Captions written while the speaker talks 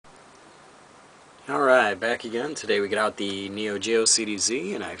Alright, back again. Today we got out the Neo-Geo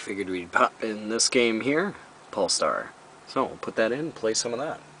CDZ, and I figured we'd pop in this game here, Pulstar. So we'll put that in, play some of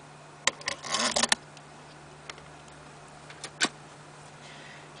that. You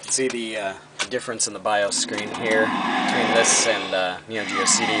can see the difference in the BIOS screen here between this and Neo-Geo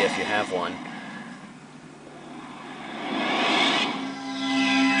CD if you have one.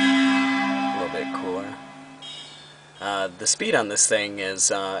 A little bit cooler. The speed on this thing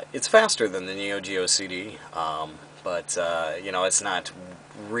is, it's faster than the Neo-Geo CD, but, you know, it's not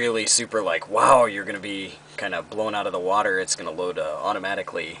really super like, wow, you're going to be kind of blown out of the water. It's going to load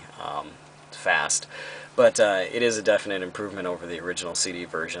automatically fast. But it is a definite improvement over the original CD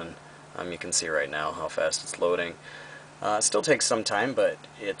version. You can see right now how fast it's loading. It still takes some time, but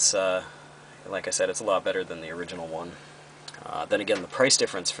it's, like I said, it's a lot better than the original one. Then again, the price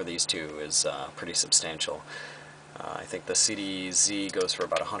difference for these two is pretty substantial. I think the CDZ goes for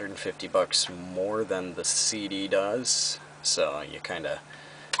about 150 bucks more than the CD does, so you kind of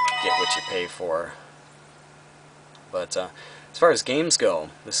get what you pay for. But as far as games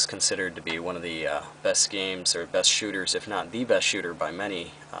go, this is considered to be one of the best games, or best shooters, if not the best shooter by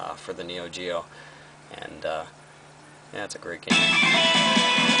many, for the Neo Geo. And yeah, it's a great game.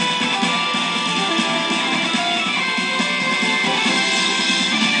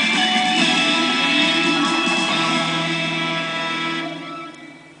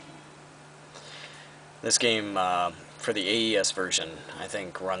 This game, for the AES version, I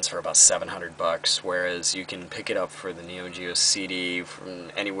think runs for about 700 bucks, whereas you can pick it up for the Neo-Geo CD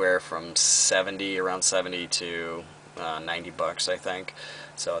from anywhere from around 70 to 90 bucks, I think.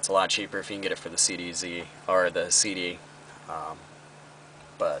 So it's a lot cheaper if you can get it for the CDZ, or the CD.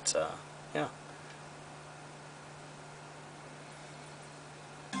 Yeah.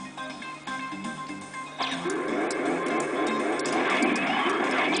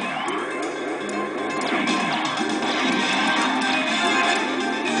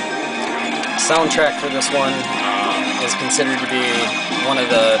 Soundtrack for this one is considered to be one of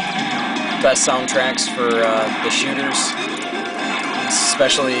the best soundtracks for the shooters,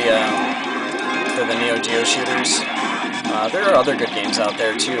 especially for the Neo Geo shooters. There are other good games out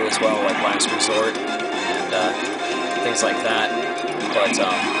there too as well, like Last Resort and things like that, but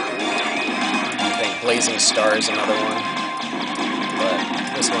I think Blazing Star is another one, but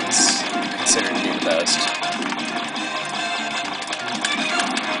this one's considered to be the best.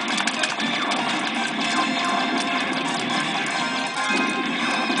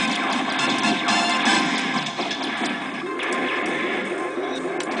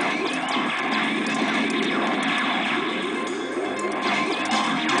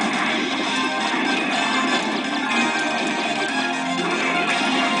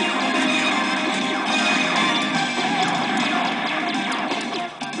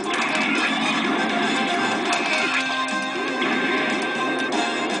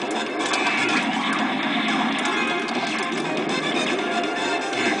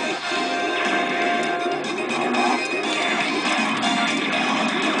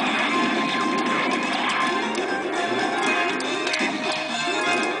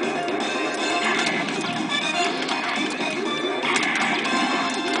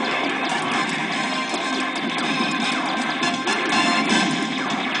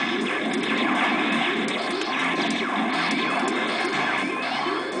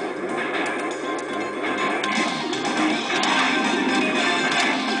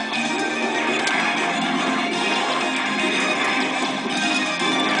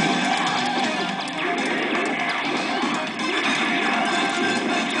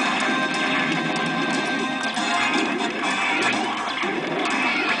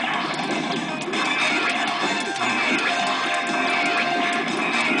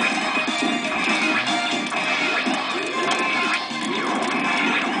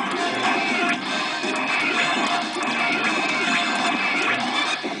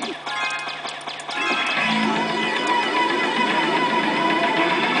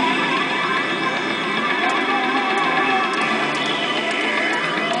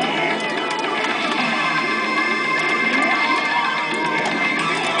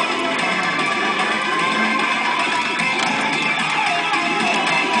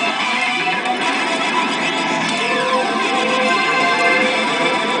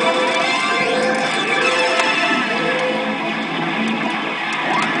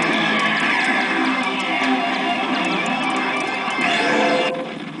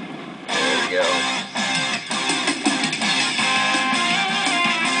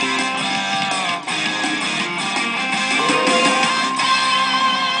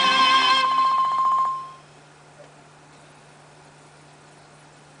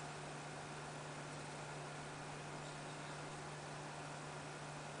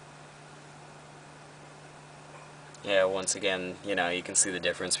 Yeah, once again, you know, you can see the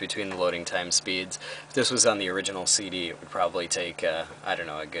difference between the loading time speeds. If this was on the original CD, it would probably take, I don't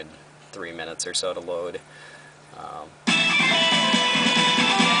know, a good 3 minutes or so to load.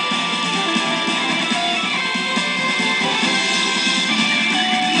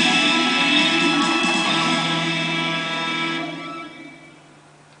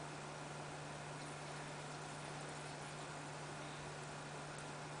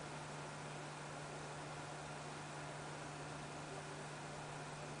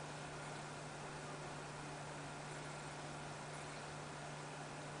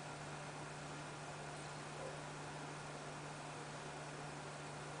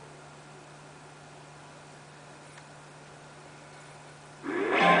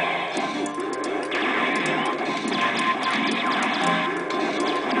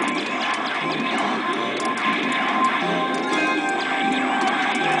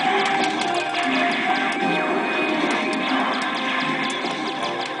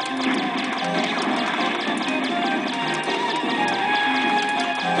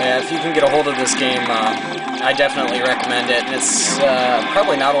 Yeah, if you can get a hold of this game, I definitely recommend it. And it's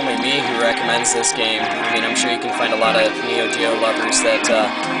probably not only me who recommends this game. I mean, I'm sure you can find a lot of Neo Geo lovers that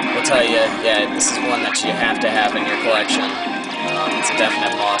will tell you, yeah, this is one that you have to have in your collection. It's a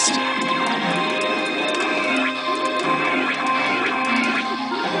definite must.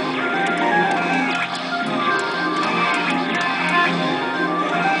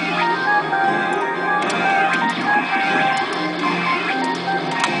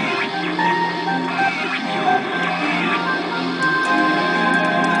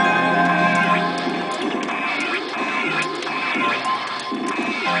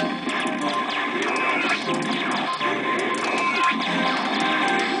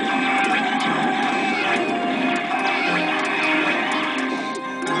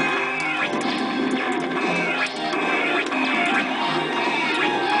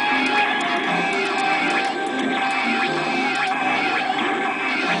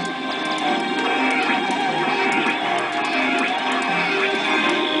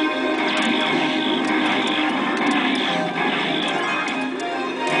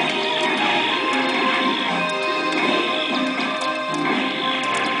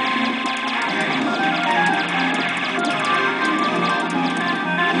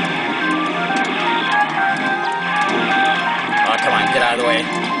 Get out of the way.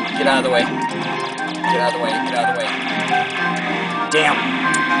 Get out of the way. Get out of the way. Get out of the way. Damn.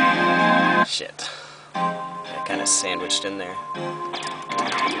 Shit. Got kind of sandwiched in there.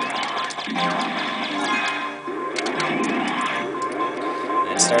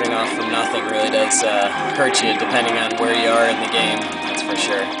 And starting off from nothing really does hurt you depending on where you are in the game. That's for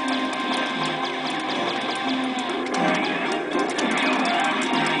sure.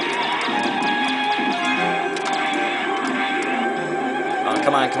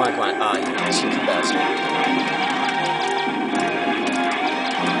 Come on, come on, come on. Ah, you cheeky bastard.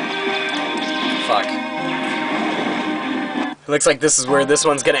 Fuck. It looks like this is where this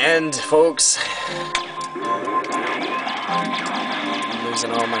one's gonna end, folks. I'm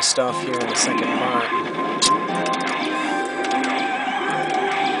losing all my stuff here in the second part.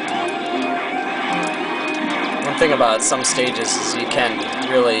 One thing about some stages is you can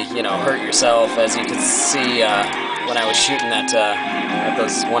really, you know, hurt yourself, as you can see when I was shooting at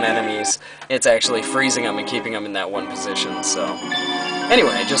those one enemies. It's actually freezing them and keeping them in that one position. So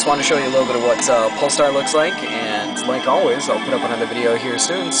anyway, I just want to show you a little bit of what Pulstar looks like, and like always, I'll put up another video here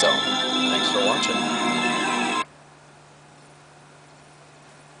soon, so thanks for watching.